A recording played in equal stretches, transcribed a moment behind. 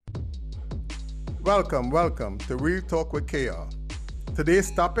Welcome to Real Talk with KR. Today's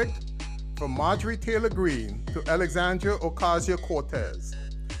topic, from Marjorie Taylor Greene to Alexandria Ocasio-Cortez,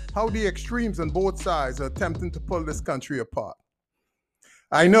 how the extremes on both sides are attempting to pull this country apart.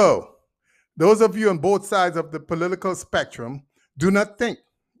 I know those of you on both sides of the political spectrum do not think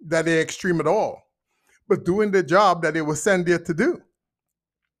that they're extreme at all, but doing the job that they were sent there to do.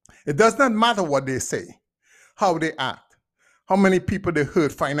 It does not matter what they say, how they act, how many people they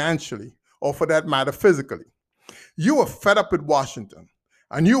hurt financially, or for that matter, physically. You are fed up with Washington,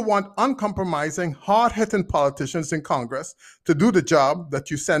 and you want uncompromising, hard-hitting politicians in Congress to do the job that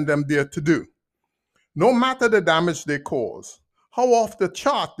you send them there to do. No matter the damage they cause, how off the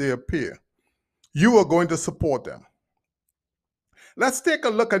chart they appear, you are going to support them. Let's take a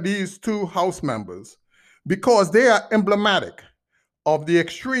look at these two House members because they are emblematic of the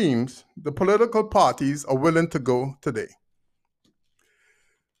extremes the political parties are willing to go today.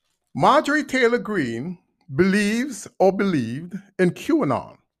 Marjorie Taylor Greene believes or believed in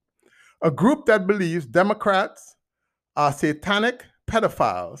QAnon, a group that believes Democrats are satanic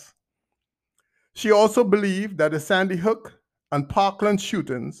pedophiles. She also believed that the Sandy Hook and Parkland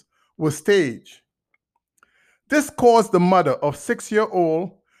shootings were staged. This caused the mother of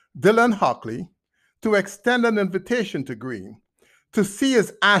 6-year-old Dylan Hockley to extend an invitation to Greene to see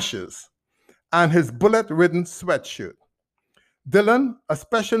his ashes and his bullet-ridden sweatshirt. Dylan, a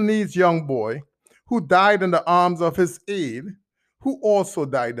special needs young boy who died in the arms of his aide, who also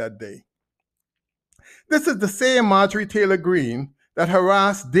died that day. This is the same Marjorie Taylor Greene that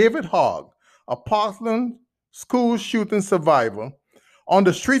harassed David Hogg, a Parkland school shooting survivor, on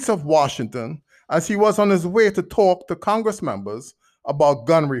the streets of Washington as he was on his way to talk to Congress members about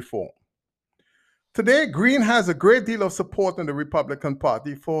gun reform. Today, Greene has a great deal of support in the Republican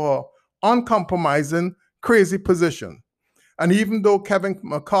Party for her uncompromising, crazy position. And even though Kevin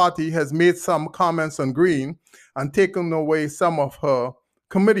McCarthy has made some comments on Greene and taken away some of her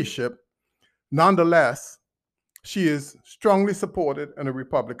committeeship, nonetheless, she is strongly supported in the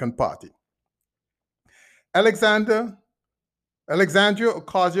Republican Party. Alexandria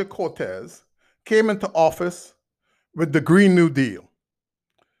Ocasio-Cortez came into office with the Green New Deal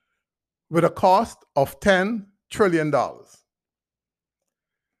with a cost of $10 trillion.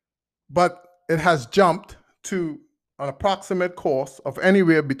 But it has jumped to an approximate cost of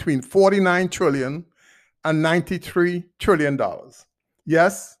anywhere between $49 trillion and $93 trillion.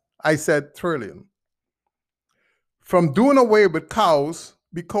 Yes, I said trillion. From doing away with cows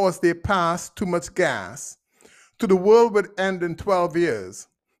because they pass too much gas to the world would end in 12 years.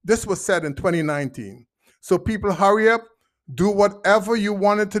 This was said in 2019. So people, hurry up, do whatever you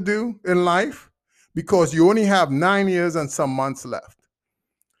wanted to do in life because you only have 9 years and some months left.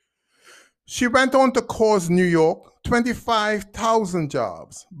 She went on to cause New York 25,000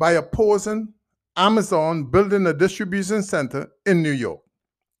 jobs by opposing Amazon building a distribution center in New York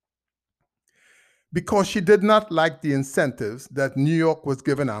because she did not like the incentives that New York was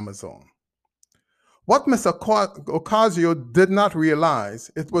giving Amazon. What Ms. Ocasio did not realize,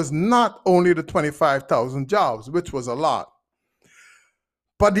 it was not only the 25,000 jobs, which was a lot,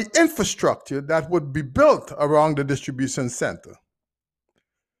 but the infrastructure that would be built around the distribution center.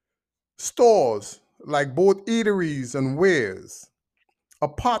 Stores like both eateries and wares,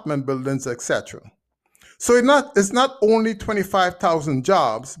 apartment buildings, etc. So it's not only 25,000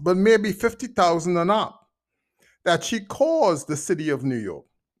 jobs, but maybe 50,000 and up that she caused the city of New York.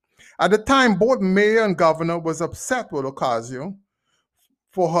 At the time, both mayor and governor was upset with Ocasio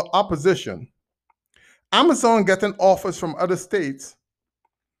for her opposition. Amazon getting offers from other states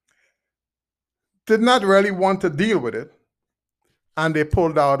did not really want to deal with it, and they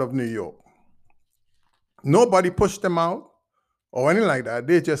pulled out of New York. Nobody pushed them out or anything like that.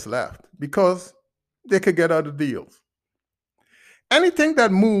 They just left because they could get other deals. Anything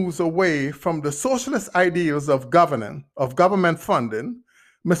that moves away from the socialist ideals of government funding,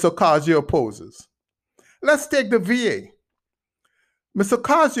 Ms. Ocasio opposes. Let's take the VA. Ms.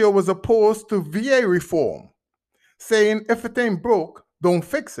 Ocasio was opposed to VA reform, saying if it ain't broke, don't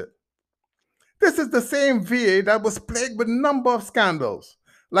fix it. This is the same VA that was plagued with a number of scandals,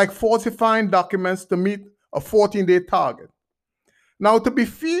 like falsifying documents to meet a 14-day target. Now, to be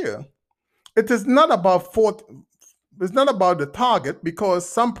fair, it is not about the target because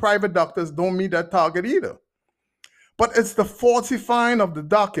some private doctors don't meet that target either. But it's the falsifying of the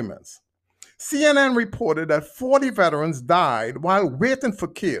documents. CNN reported that 40 veterans died while waiting for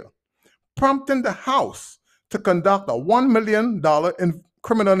care, prompting the House to conduct a $1 million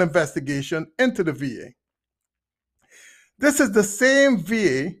criminal investigation into the VA. This is the same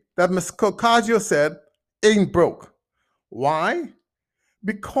VA that Ms. Ocasio said ain't broke. Why?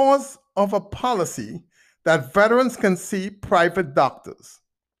 Because of a policy that veterans can see private doctors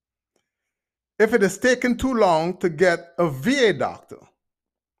if it is taking too long to get a VA doctor.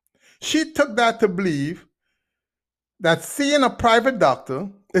 She took that to believe that seeing a private doctor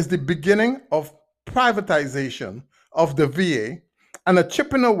is the beginning of privatization of the VA and a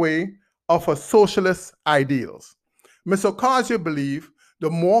chipping away of her socialist ideals. Ms. Ocasio believes the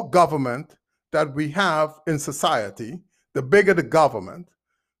more government that we have in society, the bigger the government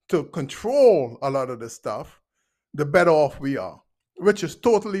to control a lot of this stuff, the better off we are, which is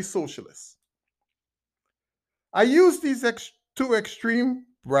totally socialist. I use these two extreme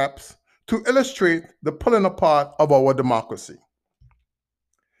reps to illustrate the pulling apart of our democracy.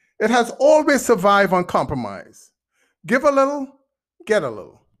 It has always survived on compromise. Give a little, get a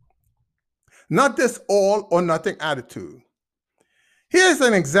little. Not this all or nothing attitude. Here's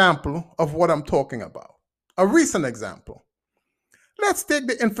an example of what I'm talking about, a recent example. Let's take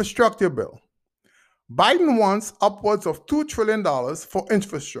the infrastructure bill. Biden wants upwards of $2 trillion for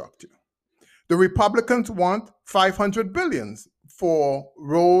infrastructure. The Republicans want $500 billion for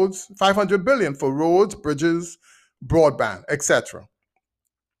roads, $500 billion for roads, bridges, broadband, etc.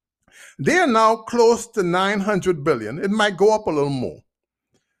 They are now close to $900 billion. It might go up a little more.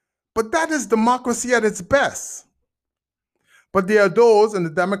 But that is democracy at its best. But there are those in the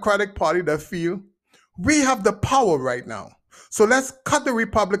Democratic Party that feel we have the power right now. So let's cut the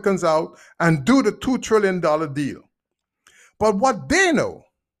Republicans out and do the $2 trillion deal. But what they know,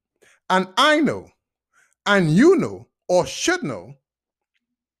 and I know, and you know, or should know,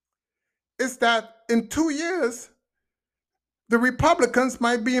 is that in 2 years, the Republicans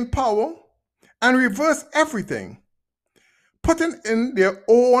might be in power and reverse everything, putting in their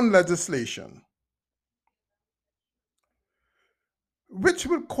own legislation, which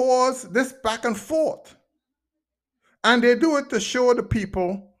will cause this back and forth. And they do it to show the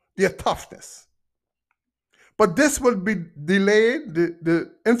people their toughness. But this will be delayed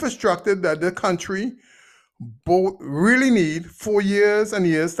the infrastructure that the country both really need for years and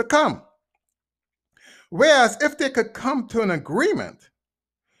years to come. Whereas if they could come to an agreement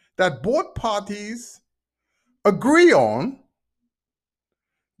that both parties agree on,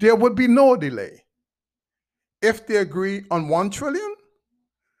 there would be no delay. If they agree on $1 trillion,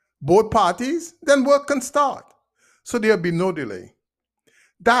 both parties, then work can start. So there'll be no delay.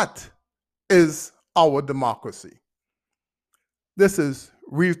 That is our democracy. This is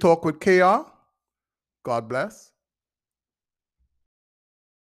Real Talk with KR. God bless.